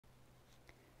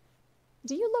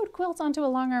Do you load quilts onto a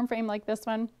long arm frame like this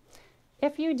one?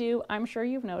 If you do, I'm sure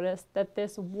you've noticed that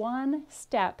this one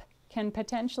step can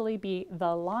potentially be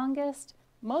the longest,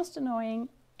 most annoying,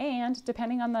 and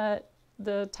depending on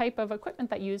the type of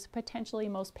equipment that you use, potentially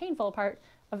most painful part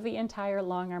of the entire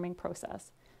long arming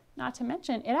process. Not to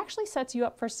mention, it actually sets you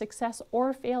up for success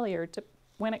or failure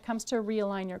when it comes to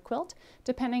realign your quilt,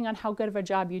 depending on how good of a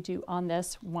job you do on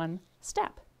this one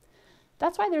step.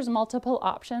 That's why there's multiple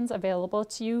options available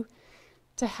to you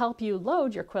to help you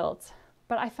load your quilts,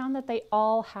 but I found that they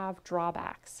all have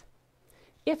drawbacks.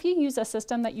 If you use a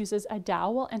system that uses a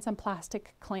dowel and some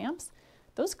plastic clamps,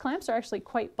 those clamps are actually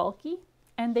quite bulky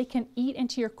and they can eat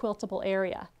into your quiltable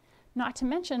area. Not to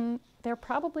mention, they're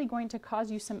probably going to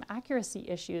cause you some accuracy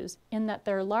issues in that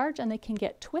they're large and they can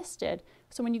get twisted.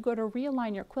 So when you go to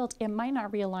realign your quilt, it might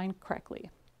not realign correctly.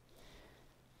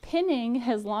 Pinning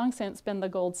has long since been the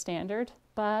gold standard,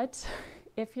 but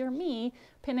if you're me,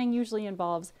 pinning usually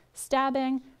involves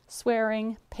stabbing,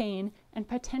 swearing, pain, and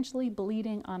potentially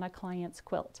bleeding on a client's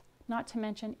quilt. Not to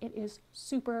mention, it is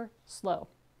super slow.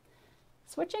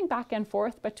 Switching back and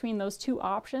forth between those two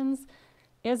options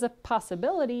is a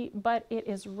possibility, but it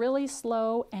is really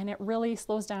slow and it really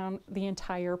slows down the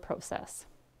entire process.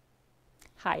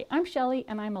 Hi, I'm Shelly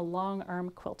and I'm a long arm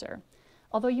quilter,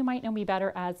 although you might know me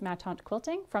better as Tante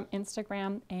Quilting from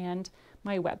Instagram and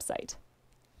my website.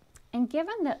 And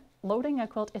given that loading a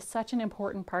quilt is such an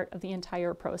important part of the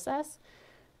entire process,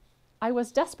 I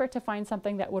was desperate to find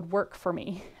something that would work for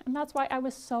me. And that's why I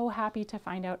was so happy to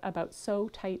find out about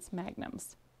SewTites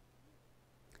Magnums.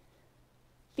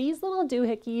 These little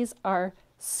doohickeys are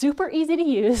super easy to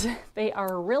use. They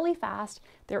are really fast.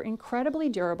 They're incredibly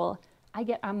durable. I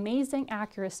get amazing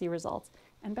accuracy results.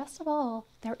 And best of all,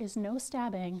 there is no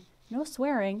stabbing, no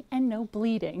swearing, and no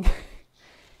bleeding.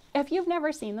 If you've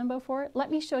never seen them before,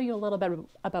 let me show you a little bit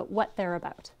about what they're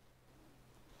about.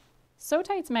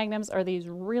 SewTites Magnums are these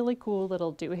really cool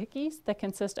little doohickeys that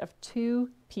consist of two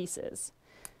pieces.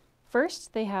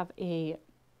 First, they have a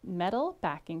metal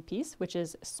backing piece, which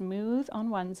is smooth on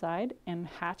one side and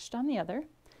hatched on the other.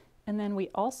 And then we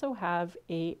also have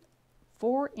a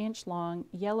 4-inch long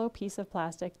yellow piece of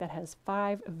plastic that has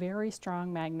 5 very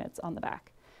strong magnets on the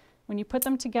back. When you put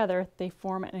them together, they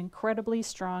form an incredibly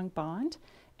strong bond.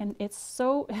 And it's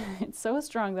so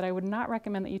strong that I would not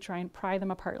recommend that you try and pry them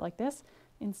apart like this.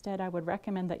 Instead, I would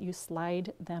recommend that you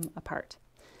slide them apart.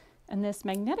 And this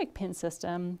magnetic pin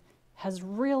system has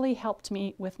really helped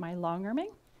me with my long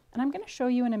arming. And I'm going to show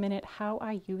you in a minute how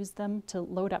I use them to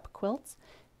load up quilts,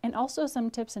 and also some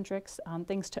tips and tricks on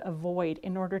things to avoid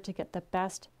in order to get the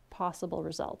best possible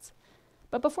results.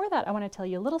 But before that, I want to tell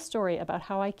you a little story about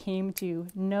how I came to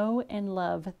know and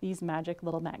love these magic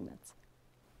little magnets.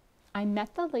 I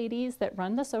met the ladies that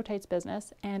run the SewTites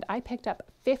business, and I picked up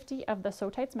 50 of the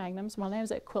SewTites Magnums when I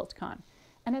was at QuiltCon.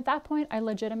 And at that point, I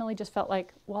legitimately just felt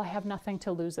like, well, I have nothing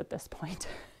to lose at this point.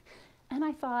 And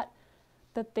I thought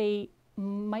that they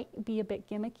might be a bit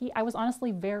gimmicky. I was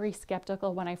honestly very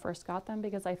skeptical when I first got them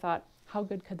because I thought, how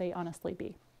good could they honestly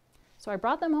be? So I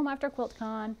brought them home after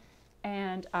QuiltCon,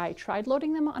 and I tried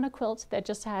loading them on a quilt that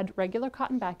just had regular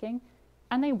cotton backing,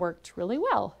 and they worked really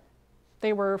well.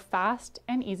 They were fast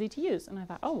and easy to use. And I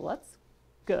thought, oh, well, that's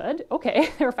good. Okay,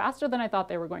 they were faster than I thought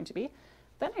they were going to be.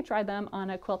 Then I tried them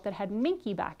on a quilt that had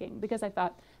minky backing because I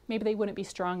thought maybe they wouldn't be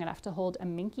strong enough to hold a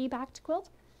minky backed quilt.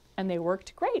 And they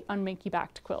worked great on minky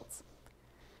backed quilts.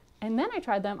 And then I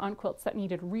tried them on quilts that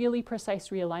needed really precise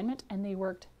realignment, and they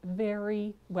worked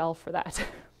very well for that.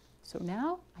 So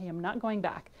now I am not going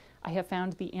back. I have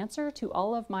found the answer to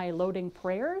all of my loading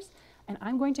prayers, and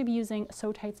I'm going to be using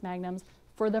SewTites Magnums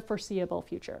for the foreseeable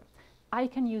future. I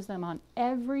can use them on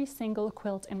every single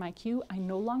quilt in my queue. I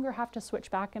no longer have to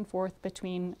switch back and forth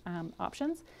between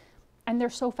options, and they're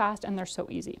so fast and they're so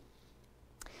easy.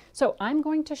 So I'm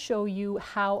going to show you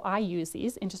how I use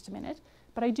these in just a minute,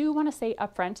 but I do want to say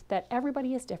up front that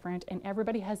everybody is different and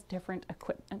everybody has different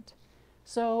equipment.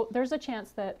 So there's a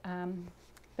chance that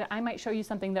that I might show you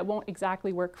something that won't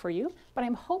exactly work for you, but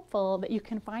I'm hopeful that you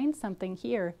can find something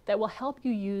here that will help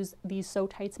you use these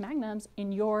SewTites Magnums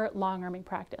in your long arming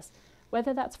practice,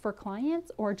 whether that's for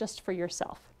clients or just for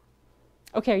yourself.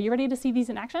 Okay, are you ready to see these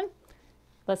in action?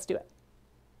 Let's do it.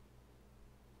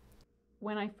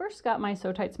 When I first got my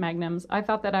SewTites Magnums, I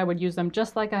thought that I would use them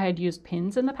just like I had used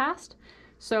pins in the past.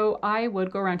 So I would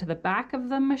go around to the back of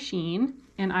the machine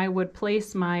and I would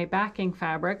place my backing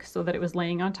fabric so that it was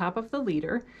laying on top of the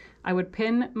leader. I would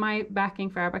pin my backing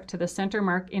fabric to the center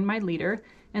mark in my leader,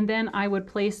 and then I would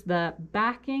place the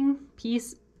backing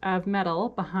piece of metal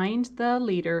behind the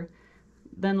leader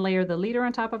then layer the leader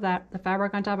on top of that, the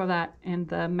fabric on top of that, and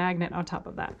the magnet on top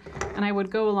of that. And I would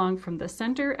go along from the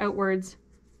center outwards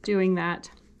doing that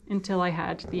until I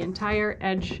had the entire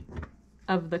edge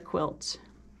of the quilt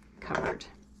covered.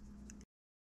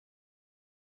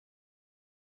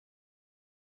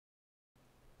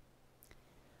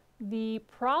 The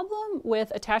problem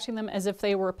with attaching them as if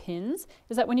they were pins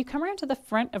is that when you come around to the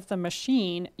front of the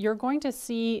machine, you're going to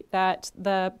see that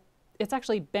it's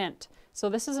actually bent. So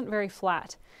this isn't very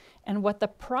flat. And what the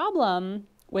problem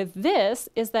with this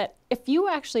is that if you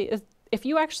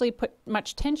actually put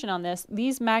much tension on this,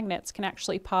 these magnets can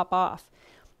actually pop off,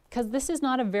 because this is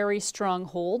not a very strong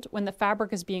hold when the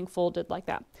fabric is being folded like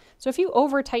that. So if you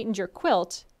over tightened your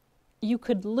quilt, you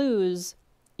could lose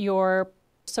your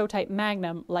SewTites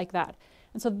Magnum like that.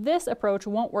 And so this approach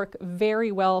won't work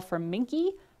very well for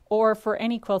minky or for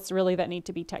any quilts really that need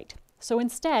to be tight. So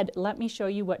instead, let me show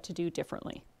you what to do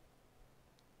differently.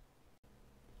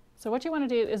 So what you want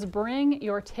to do is bring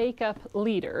your take-up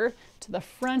leader to the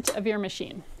front of your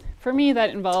machine. For me,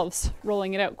 that involves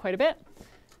rolling it out quite a bit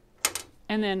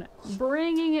and then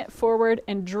bringing it forward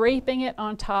and draping it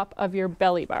on top of your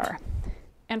belly bar.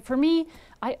 And for me,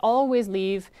 I always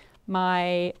leave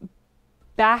my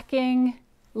backing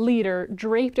leader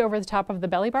draped over the top of the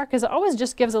belly bar because it always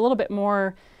just gives a little bit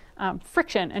more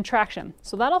friction and traction.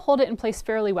 So that'll hold it in place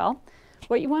fairly well.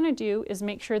 What you want to do is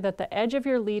make sure that the edge of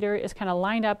your leader is kind of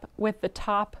lined up with the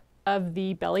top of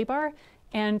the belly bar.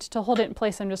 And to hold it in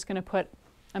place, I'm just going to put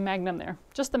a Magnum there,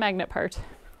 just the magnet part.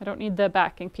 I don't need the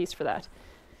backing piece for that.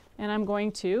 And I'm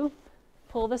going to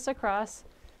pull this across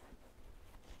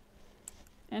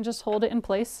and just hold it in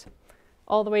place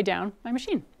all the way down my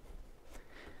machine.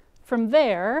 From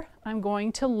there, I'm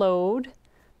going to load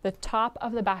the top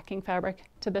of the backing fabric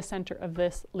to the center of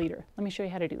this leader. Let me show you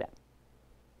how to do that.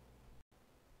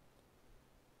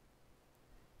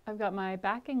 I've got my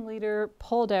backing leader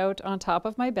pulled out on top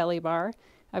of my belly bar.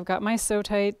 I've got my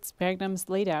SewTites Magnums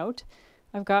laid out.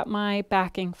 I've got my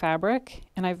backing fabric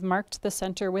and I've marked the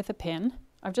center with a pin.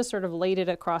 I've just sort of laid it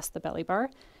across the belly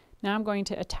bar. Now I'm going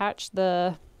to attach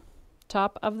the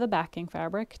top of the backing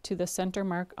fabric to the center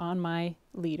mark on my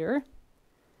leader,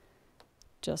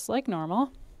 just like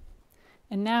normal.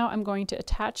 And now I'm going to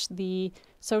attach the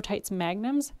SewTites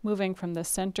Magnums moving from the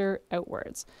center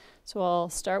outwards. So I'll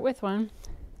start with one.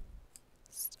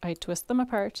 I twist them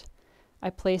apart. I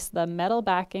place the metal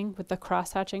backing with the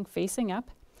cross hatching facing up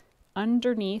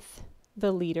underneath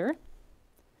the leader.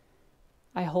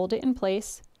 I hold it in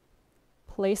place,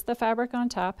 place the fabric on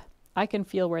top. I can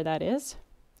feel where that is.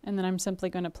 And then I'm simply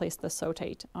going to place the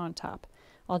SewTite on top.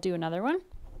 I'll do another one.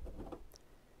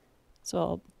 So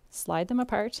I'll slide them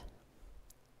apart,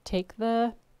 take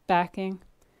the backing,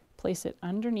 place it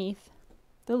underneath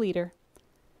the leader,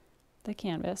 the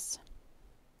canvas.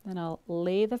 Then I'll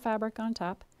lay the fabric on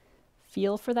top,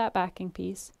 feel for that backing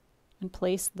piece, and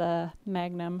place the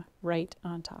Magnum right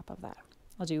on top of that.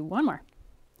 I'll do one more.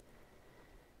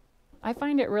 I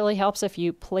find it really helps if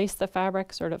you place the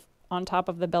fabric sort of on top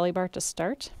of the belly bar to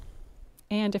start.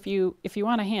 And if you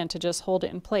want a hand to just hold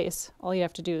it in place, all you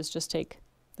have to do is just take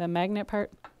the magnet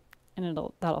part and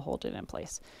that'll hold it in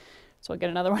place. So I'll get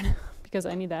another one because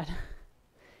I need that.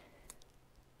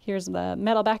 Here's the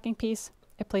metal backing piece.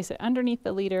 I place it underneath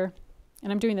the leader,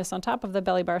 and I'm doing this on top of the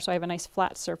belly bar so I have a nice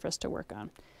flat surface to work on.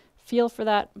 Feel for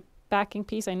that backing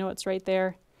piece. I know it's right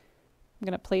there. I'm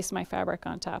going to place my fabric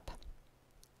on top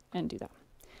and do that.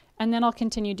 And then I'll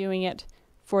continue doing it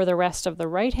for the rest of the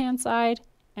right-hand side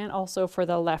and also for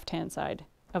the left-hand side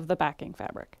of the backing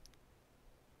fabric.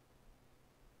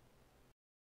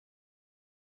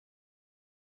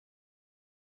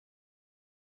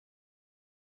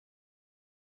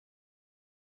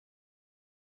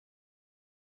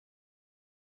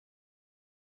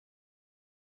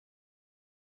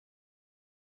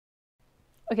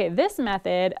 Okay, this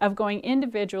method of going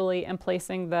individually and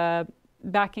placing the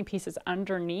backing pieces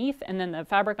underneath and then the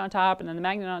fabric on top and then the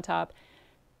magnet on top,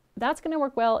 that's going to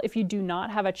work well if you do not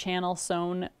have a channel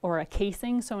sewn or a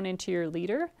casing sewn into your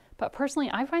leader. But personally,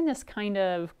 I find this kind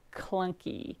of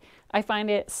clunky. I find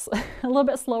it a little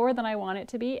bit slower than I want it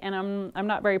to be, and I'm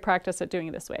not very practiced at doing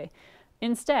it this way.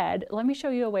 Instead, let me show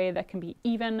you a way that can be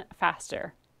even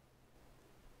faster.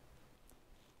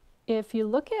 If you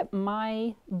look at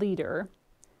my leader,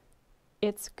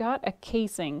 it's got a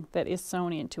casing that is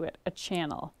sewn into it, a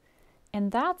channel.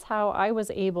 And that's how I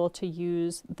was able to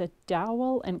use the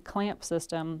dowel and clamp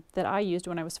system that I used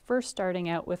when I was first starting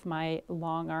out with my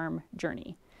long arm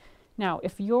journey. Now,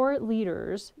 if your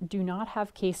leaders do not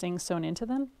have casings sewn into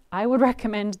them, I would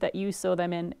recommend that you sew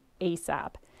them in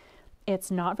ASAP.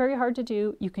 It's not very hard to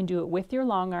do. You can do it with your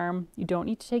long arm. You don't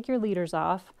need to take your leaders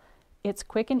off. It's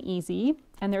quick and easy,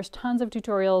 and there's tons of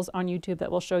tutorials on YouTube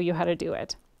that will show you how to do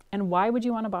it. And why would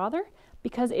you want to bother?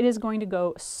 Because it is going to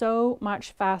go so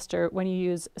much faster when you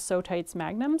use SewTites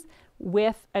Magnums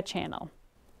with a channel.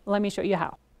 Let me show you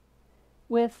how.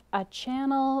 With a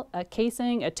channel, a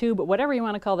casing, a tube, whatever you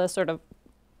want to call this sort of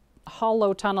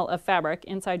hollow tunnel of fabric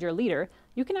inside your leader,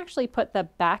 you can actually put the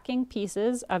backing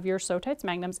pieces of your SewTites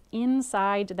Magnums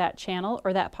inside that channel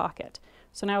or that pocket.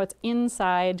 So now it's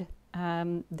inside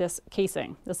this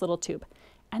casing, this little tube.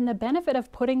 And the benefit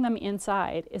of putting them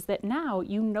inside is that now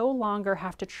you no longer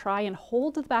have to try and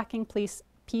hold the backing piece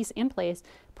in place,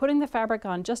 putting the fabric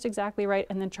on just exactly right,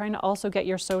 and then trying to also get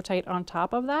your SewTite on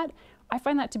top of that. I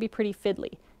find that to be pretty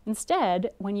fiddly.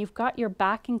 Instead, when you've got your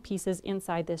backing pieces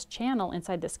inside this channel,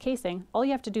 inside this casing, all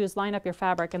you have to do is line up your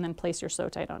fabric and then place your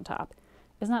SewTite on top.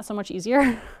 Isn't that so much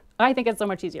easier? I think it's so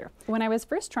much easier. When I was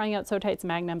first trying out SewTites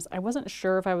Magnums, I wasn't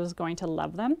sure if I was going to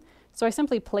love them. So I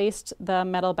simply placed the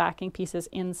metal backing pieces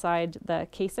inside the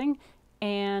casing.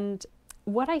 And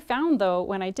what I found though,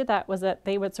 when I did that, was that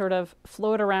they would sort of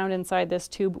float around inside this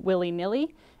tube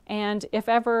willy-nilly. And if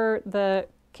ever the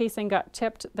casing got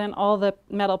tipped, then all the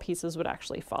metal pieces would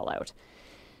actually fall out.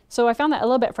 So I found that a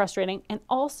little bit frustrating. And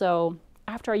also,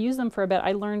 after I used them for a bit,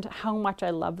 I learned how much I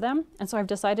love them. And so I've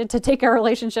decided to take our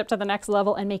relationship to the next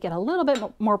level and make it a little bit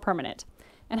more permanent.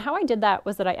 And how I did that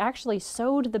was that I actually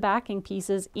sewed the backing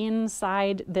pieces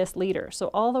inside this leader. So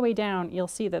all the way down, you'll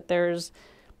see that there's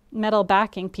metal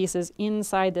backing pieces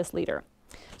inside this leader.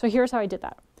 So here's how I did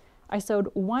that. I sewed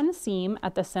one seam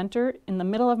at the center in the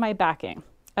middle of my backing,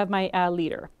 of my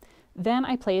leader. Then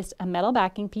I placed a metal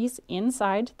backing piece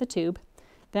inside the tube.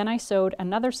 Then I sewed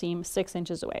another seam 6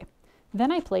 inches away.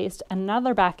 Then I placed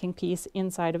another backing piece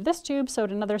inside of this tube,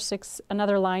 sewed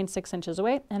another line 6 inches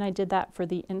away, and I did that for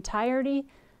the entirety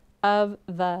of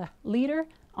the leader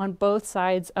on both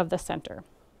sides of the center.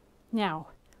 Now,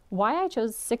 why I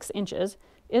chose 6 inches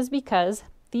is because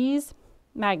these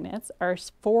magnets are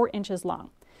 4 inches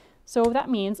long. So that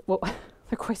means, well,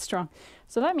 they're quite strong.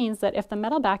 So that means that if the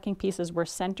metal backing pieces were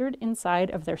centered inside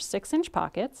of their 6-inch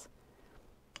pockets,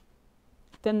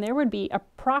 then there would be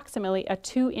approximately a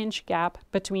 2-inch gap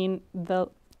between the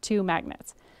two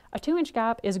magnets. A 2-inch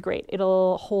gap is great.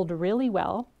 It'll hold really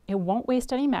well. It won't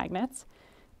waste any magnets.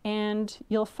 And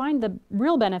you'll find the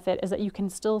real benefit is that you can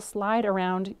still slide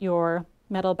around your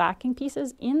metal backing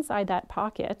pieces inside that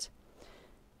pocket,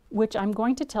 which I'm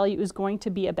going to tell you is going to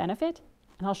be a benefit,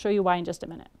 and I'll show you why in just a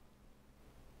minute.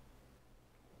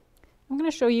 I'm going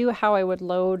to show you how I would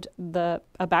load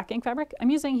a backing fabric. I'm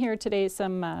using here today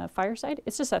some Fireside.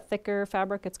 It's just a thicker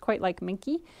fabric. It's quite like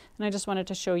minky, and I just wanted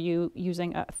to show you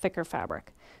using a thicker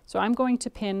fabric. So I'm going to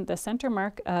pin the center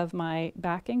mark of my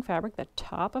backing fabric, the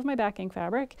top of my backing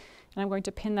fabric, and I'm going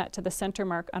to pin that to the center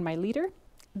mark on my leader.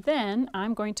 Then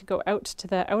I'm going to go out to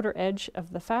the outer edge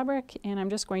of the fabric, and I'm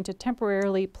just going to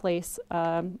temporarily place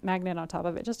a magnet on top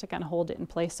of it just to kind of hold it in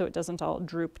place so it doesn't all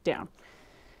droop down.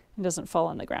 It doesn't fall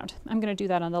on the ground. I'm going to do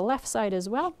that on the left side as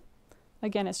well.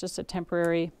 Again, it's just a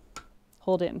temporary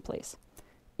hold it in place.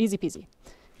 Easy peasy.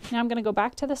 Now I'm going to go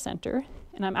back to the center,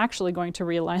 and I'm actually going to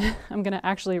realign. I'm going to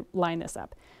actually line this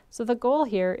up. So the goal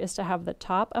here is to have the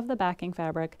top of the backing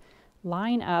fabric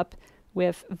line up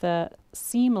with the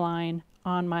seam line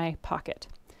on my pocket.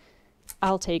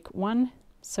 I'll take one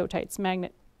SewTites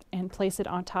magnet and place it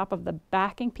on top of the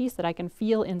backing piece that I can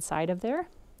feel inside of there.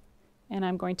 And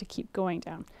I'm going to keep going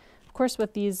down. Of course,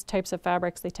 with these types of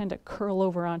fabrics, they tend to curl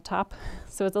over on top,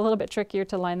 so it's a little bit trickier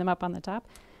to line them up on the top.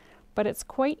 But it's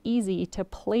quite easy to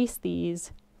place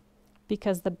these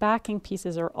because the backing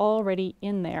pieces are already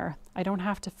in there. I don't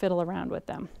have to fiddle around with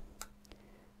them.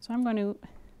 So I'm going to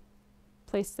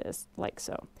place this like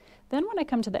so. Then when I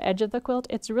come to the edge of the quilt,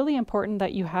 it's really important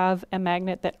that you have a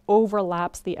magnet that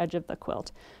overlaps the edge of the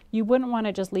quilt. You wouldn't want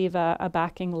to just leave a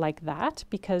backing like that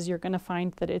because you're going to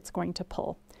find that it's going to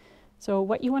pull. So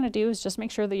what you want to do is just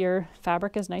make sure that your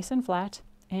fabric is nice and flat,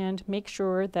 and make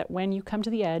sure that when you come to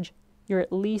the edge, you're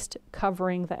at least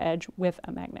covering the edge with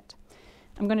a magnet.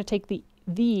 I'm going to take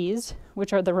these,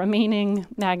 which are the remaining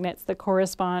magnets that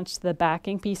correspond to the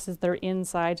backing pieces that are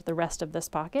inside the rest of this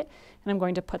pocket, and I'm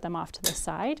going to put them off to the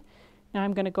side. Now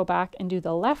I'm going to go back and do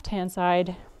the left-hand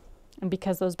side, and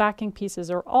because those backing pieces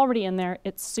are already in there,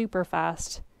 it's super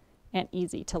fast and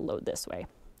easy to load this way.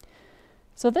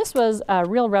 So this was a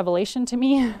real revelation to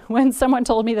me when someone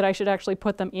told me that I should actually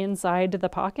put them inside the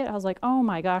pocket. I was like, oh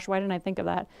my gosh, why didn't I think of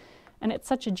that? And it's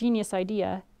such a genius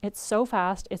idea. It's so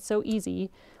fast, it's so easy,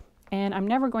 and I'm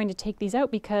never going to take these out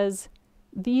because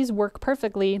these work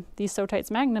perfectly, these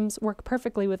SewTites Magnums work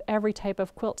perfectly with every type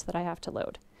of quilt that I have to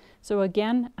load. So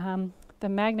again, the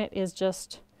magnet is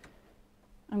just,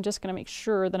 I'm just going to make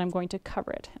sure that I'm going to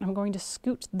cover it. And I'm going to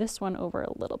scoot this one over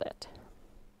a little bit.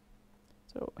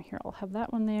 So here I'll have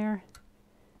that one there,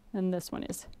 and this one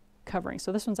is covering.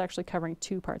 So this one's actually covering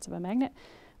 2 parts of a magnet,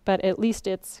 but at least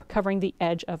it's covering the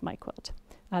edge of my quilt,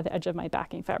 the edge of my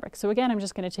backing fabric. So again, I'm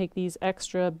just going to take these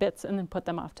extra bits and then put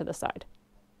them off to the side.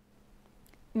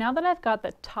 Now that I've got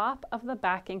the top of the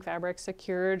backing fabric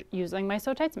secured using my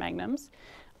SewTites Magnums,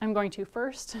 I'm going to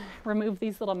first remove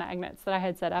these little magnets that I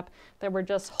had set up that were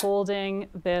just holding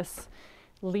this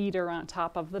leader on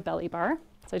top of the belly bar.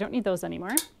 So I don't need those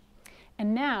anymore.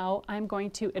 And now I'm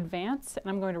going to advance and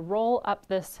I'm going to roll up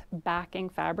this backing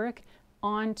fabric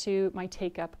onto my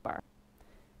take-up bar.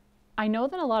 I know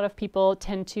that a lot of people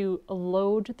tend to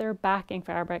load their backing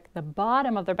fabric, the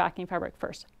bottom of their backing fabric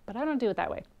first, but I don't do it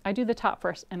that way. I do the top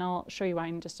first, and I'll show you why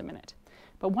in just a minute.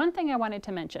 But one thing I wanted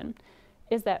to mention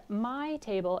is that my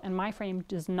table and my frame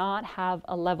does not have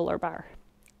a leveler bar.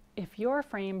 If your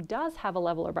frame does have a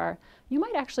leveler bar, you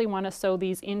might actually want to sew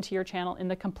these into your channel in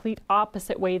the complete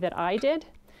opposite way that I did.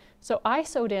 So I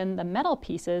sewed in the metal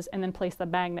pieces and then placed the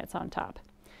magnets on top.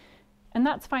 And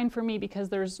that's fine for me because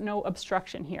there's no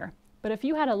obstruction here. But if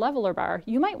you had a leveler bar,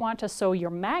 you might want to sew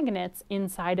your magnets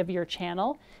inside of your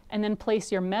channel and then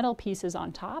place your metal pieces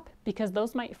on top because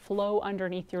those might flow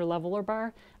underneath your leveler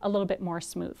bar a little bit more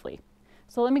smoothly.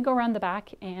 So let me go around the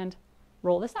back and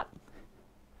roll this up.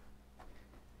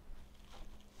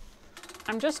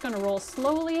 I'm just going to roll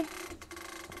slowly.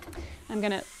 I'm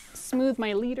going to smooth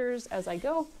my leaders as I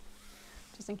go,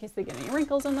 just in case they get any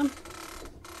wrinkles in them.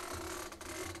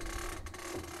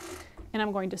 And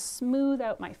I'm going to smooth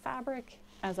out my fabric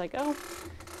as I go.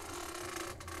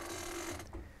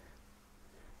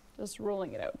 Just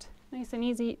rolling it out. Nice and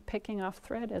easy, picking off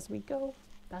thread as we go.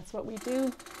 That's what we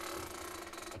do.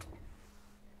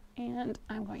 And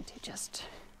I'm going to just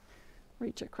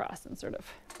reach across and sort of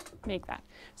make that.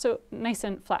 So nice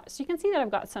and flat. So you can see that I've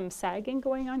got some sagging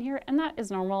going on here, and that is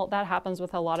normal. That happens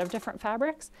with a lot of different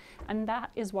fabrics. And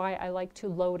that is why I like to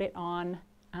load it on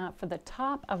for the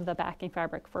top of the backing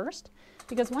fabric first,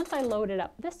 because once I load it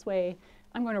up this way,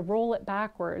 I'm going to roll it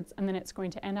backwards and then it's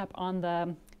going to end up on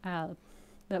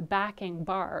the backing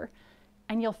bar,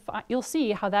 and you'll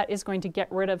see how that is going to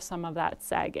get rid of some of that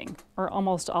sagging, or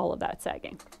almost all of that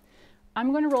sagging.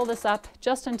 I'm going to roll this up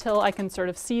just until I can sort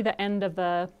of see the end of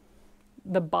the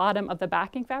bottom of the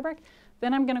backing fabric.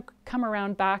 Then I'm going to come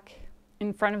around back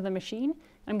in front of the machine.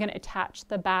 I'm going to attach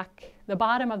the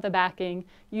bottom of the backing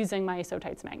using my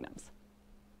SewTites Magnums.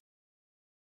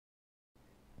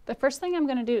 The first thing I'm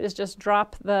going to do is just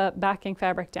drop the backing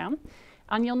fabric down,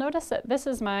 and you'll notice that this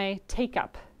is my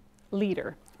take-up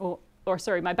leader, or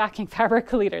sorry, my backing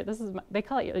fabric leader. This is they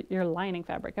call it your lining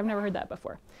fabric. I've never heard that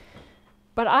before.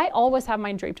 But I always have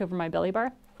mine draped over my belly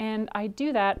bar, and I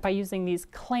do that by using these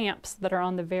clamps that are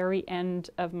on the very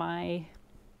end of my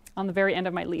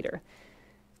leader.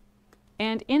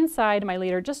 And inside my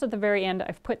leader, just at the very end,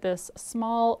 I've put this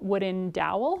small wooden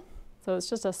dowel. So it's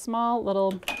just a small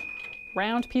little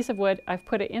round piece of wood. I've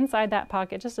put it inside that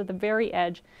pocket, just at the very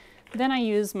edge. Then I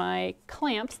use my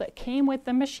clamps that came with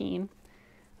the machine.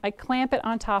 I clamp it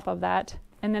on top of that,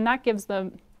 and then that gives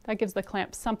the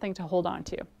clamp something to hold on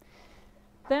to.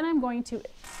 Then I'm going to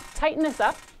tighten this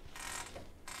up,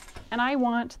 and I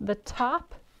want the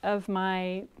top of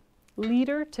my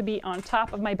leader to be on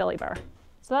top of my belly bar.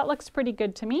 So that looks pretty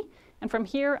good to me. And from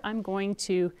here, I'm going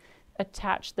to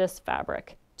attach this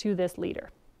fabric to this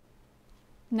leader.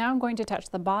 Now I'm going to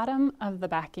attach the bottom of the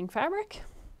backing fabric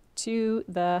to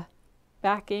the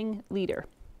backing leader.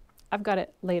 I've got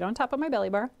it laid on top of my belly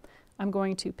bar. I'm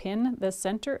going to pin the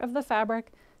center of the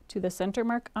fabric to the center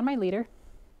mark on my leader.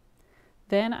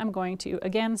 Then I'm going to,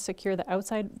 again, secure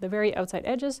the very outside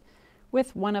edges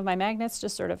with one of my magnets,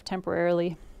 just sort of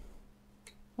temporarily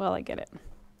while I get it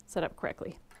set up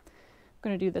correctly. I'm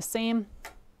going to do the same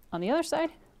on the other side.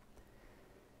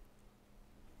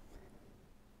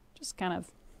 Just kind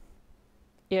of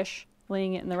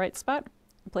laying it in the right spot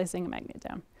and placing a magnet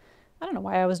down. I don't know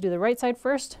why I always do the right side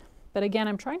first, but again,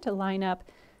 I'm trying to line up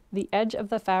the edge of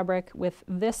the fabric with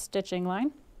this stitching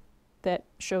line that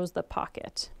shows the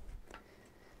pocket.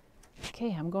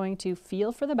 Okay, I'm going to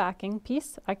feel for the backing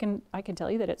piece. I can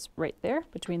tell you that it's right there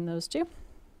between those two.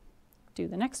 Do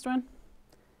the next one.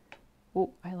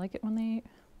 Oh, I like it when they,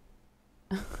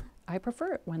 I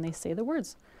prefer it when they say the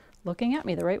words, looking at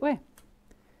me the right way.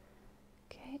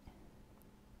 Okay,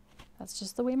 that's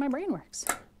just the way my brain works.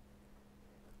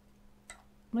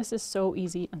 This is so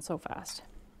easy and so fast.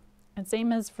 And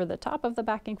same as for the top of the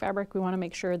backing fabric, we want to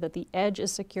make sure that the edge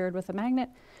is secured with a magnet.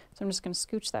 So I'm just going to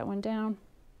scooch that one down,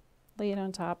 lay it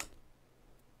on top.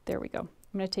 There we go.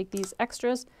 I'm going to take these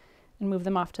extras and move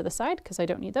them off to the side because I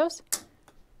don't need those.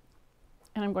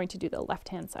 And I'm going to do the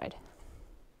left-hand side.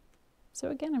 So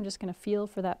again, I'm just going to feel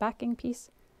for that backing piece.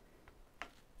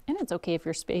 And it's okay if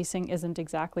your spacing isn't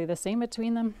exactly the same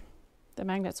between them. The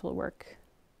magnets will work.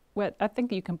 I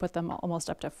think you can put them almost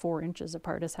up to 4 inches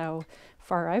apart is how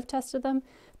far I've tested them.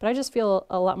 But I just feel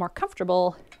a lot more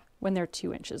comfortable when they're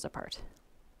 2 inches apart.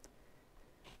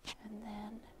 And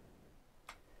then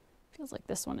feels like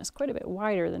this one is quite a bit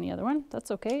wider than the other one. That's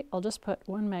okay. I'll just put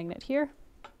one magnet here,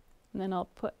 and then I'll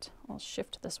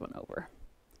shift this one over.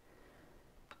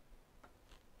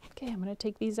 Okay, I'm going to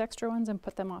take these extra ones and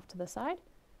put them off to the side.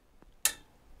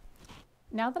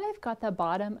 Now that I've got the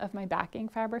bottom of my backing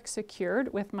fabric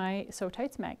secured with my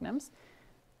SewTites Magnums,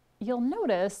 you'll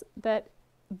notice that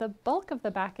the bulk of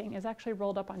the backing is actually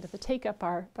rolled up onto the take-up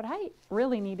bar, but I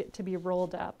really need it to be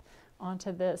rolled up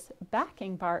onto this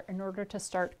backing bar in order to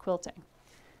start quilting.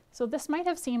 So this might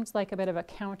have seemed like a bit of a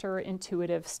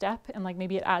counterintuitive step, and like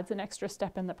maybe it adds an extra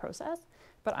step in the process,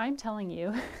 but I'm telling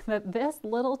you that this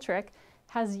little trick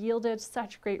has yielded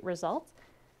such great results.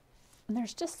 And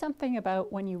there's just something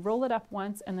about when you roll it up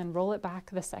once and then roll it back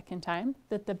the second time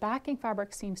that the backing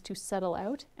fabric seems to settle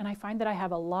out, and I find that I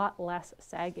have a lot less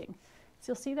sagging. So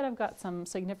you'll see that I've got some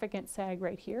significant sag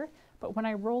right here, but when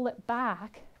I roll it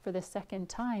back for the second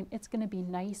time, it's going to be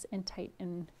nice and tight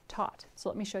and taut. So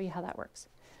let me show you how that works.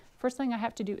 First thing I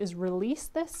have to do is release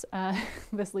this.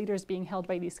 This leader is being held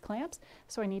by these clamps,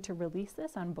 so I need to release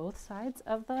this on both sides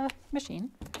of the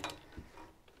machine.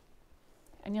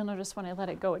 And you'll notice when I let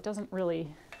it go, it doesn't really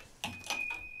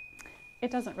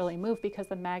move because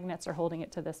the magnets are holding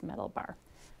it to this metal bar.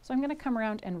 So I'm going to come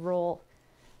around and roll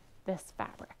this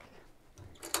fabric.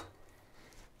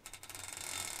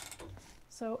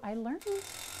 So I learned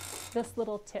this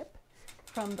little tip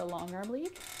from the Longarm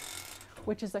League,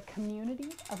 which is a community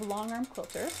of Longarm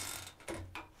quilters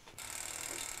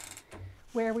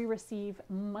where we receive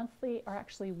monthly or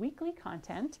actually weekly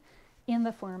content in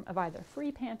the form of either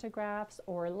free pantographs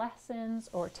or lessons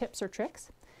or tips or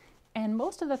tricks. And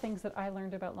most of the things that I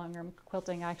learned about Longarm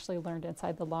quilting I actually learned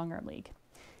inside the Longarm League.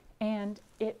 And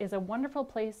it is a wonderful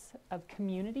place of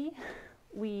community.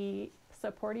 We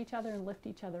support each other and lift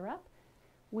each other up.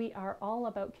 We are all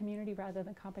about community rather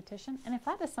than competition. And if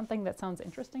that is something that sounds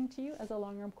interesting to you as a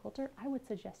Longarm quilter, I would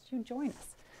suggest you join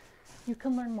us. You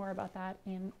can learn more about that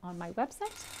on my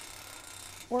website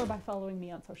or by following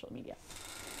me on social media.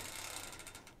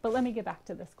 But let me get back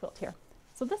to this quilt here.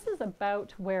 So this is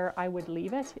about where I would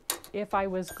leave it if I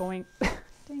was going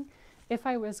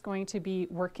to be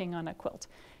working on a quilt.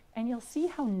 And you'll see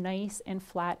how nice and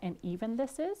flat and even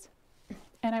this is.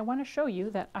 And I want to show you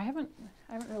that I haven't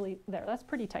really, that's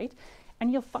pretty tight.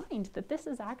 And you'll find that this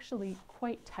is actually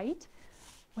quite tight.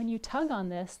 When you tug on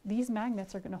this, these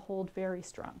magnets are going to hold very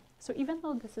strong. So even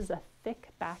though this is a thick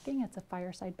backing, it's a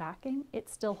fireside backing,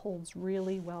 it still holds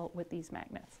really well with these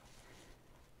magnets.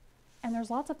 And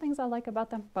there's lots of things I like about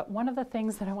them, but one of the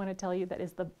things that I want to tell you that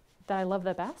I love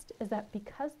the best is that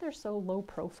because they're so low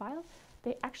profile,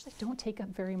 they actually don't take up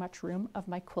very much room of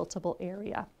my quiltable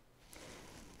area.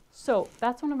 So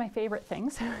that's one of my favorite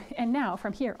things. And now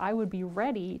from here, I would be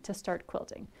ready to start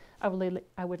quilting. I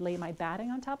would lay my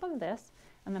batting on top of this,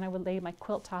 and then I would lay my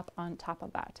quilt top on top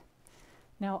of that.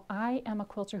 Now I am a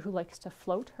quilter who likes to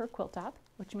float her quilt top,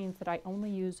 which means that I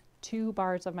only use 2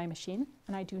 bars of my machine,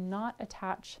 and I do not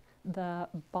attach the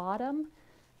bottom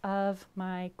of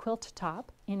my quilt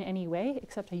top in any way,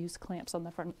 except I use clamps on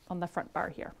the front bar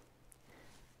here.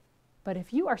 But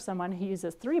if you are someone who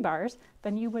uses 3 bars,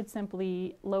 then you would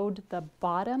simply load the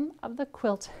bottom of the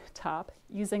quilt top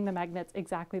using the magnets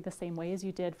exactly the same way as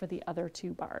you did for the other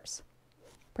 2 bars.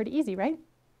 Pretty easy, right?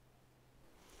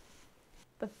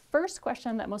 The first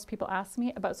question that most people ask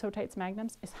me about SewTites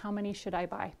Magnums is how many should I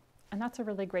buy? And that's a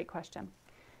really great question.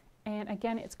 And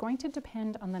again, it's going to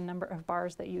depend on the number of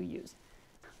bars that you use.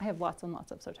 I have lots and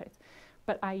lots of SewTites,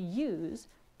 but I use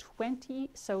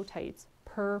 20 SewTites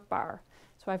per bar.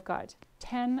 So I've got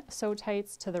 10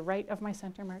 SewTites to the right of my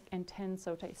center mark and 10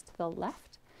 SewTites to the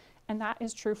left. And that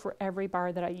is true for every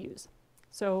bar that I use.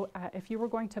 So if you were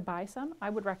going to buy some,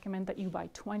 I would recommend that you buy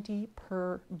 20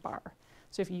 per bar.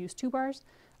 So if you use 2 bars,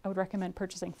 I would recommend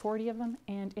purchasing 40 of them.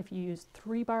 And if you use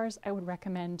 3 bars, I would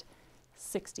recommend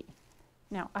 60.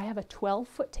 Now I have a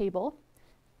 12-foot table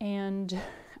and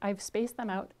I've spaced them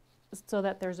out so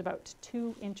that there's about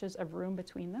 2 inches of room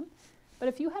between them. But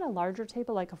if you had a larger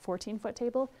table, like a 14-foot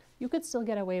table, you could still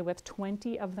get away with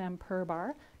 20 of them per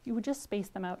bar. You would just space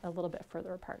them out a little bit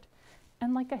further apart.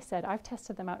 And like I said, I've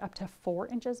tested them out up to 4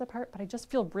 inches apart, but I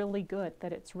just feel really good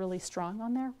that it's really strong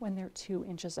on there when they're 2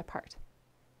 inches apart.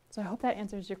 So I hope that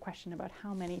answers your question about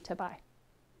how many to buy.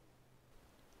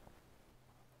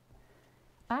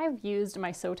 I've used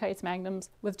my SewTites Magnums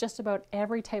with just about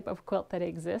every type of quilt that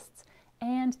exists,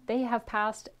 and they have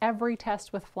passed every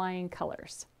test with flying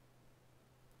colors.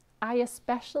 I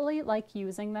especially like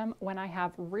using them when I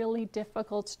have really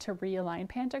difficult to realign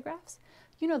pantographs.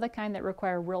 You know, the kind that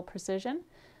require real precision.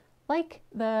 Like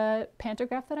the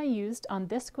pantograph that I used on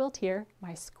this quilt here,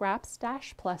 my Scrap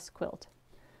Stash Plus quilt.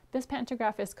 This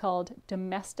pantograph is called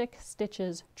Domestic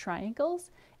Stitches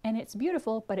Triangles, and it's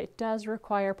beautiful, but it does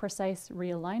require precise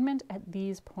realignment at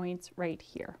these points right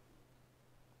here.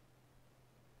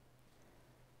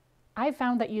 I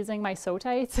found that using my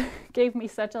SewTites gave me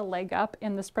such a leg up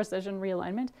in this precision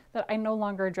realignment that I no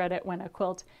longer dread it when a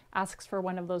quilt asks for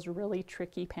one of those really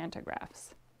tricky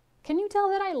pantographs. Can you tell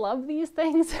that I love these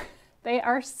things? They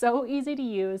are so easy to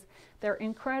use. They're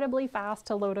incredibly fast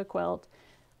to load a quilt.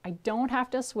 I don't have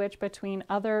to switch between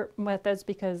other methods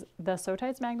because the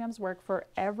SewTites Magnums work for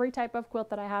every type of quilt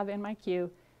that I have in my queue.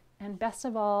 And best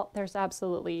of all, there's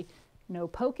absolutely no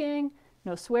poking,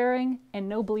 no swearing, and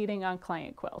no bleeding on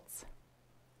client quilts.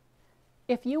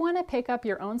 If you want to pick up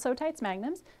your own SewTites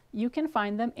Magnums, you can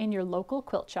find them in your local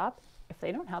quilt shop. If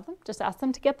they don't have them, just ask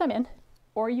them to get them in,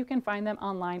 or you can find them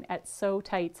online at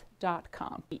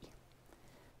SewTites.com.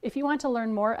 If you want to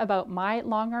learn more about my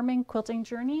longarming quilting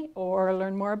journey, or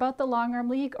learn more about the Longarm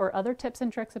League or other tips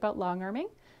and tricks about longarming,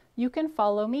 you can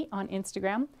follow me on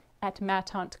Instagram at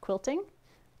 @matantequilting,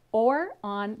 or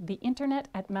on the internet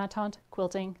at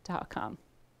matantequilting.com.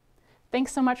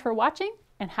 Thanks so much for watching,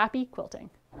 and happy quilting!